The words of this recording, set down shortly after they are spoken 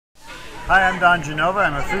Hi, I'm Don Genova.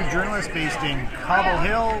 I'm a food journalist based in Cobble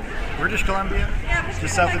Hill, British Columbia,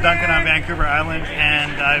 just south of Duncan on Vancouver Island,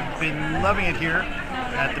 and I've been loving it here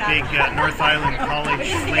at the big North Island College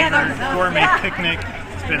Flavour Gourmet Picnic.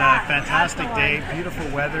 It's been a fantastic day, beautiful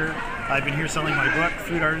weather. I've been here selling my book,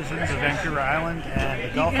 Food Artisans of Vancouver Island and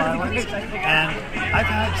the Gulf Islands, and I've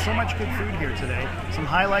had so much good food here today. Some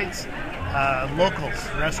highlights: Locals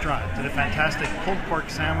restaurant did a fantastic pulled pork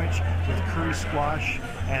sandwich with curry squash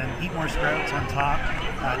and eat more sprouts on top.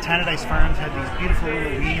 Tannadice Farms had these beautiful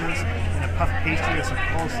little wieners in a puff pastry with some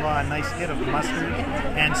coleslaw, a nice hit of mustard.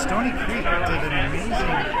 And Stony Creek did an amazing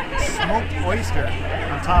smoked oyster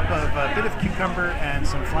on top of a bit of cucumber and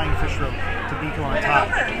some flying fish roe tobacco on top.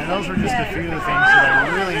 And those were just a few of the things that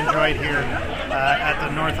I really enjoyed here at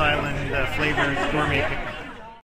the North Island Flavour Gourmet Picnic.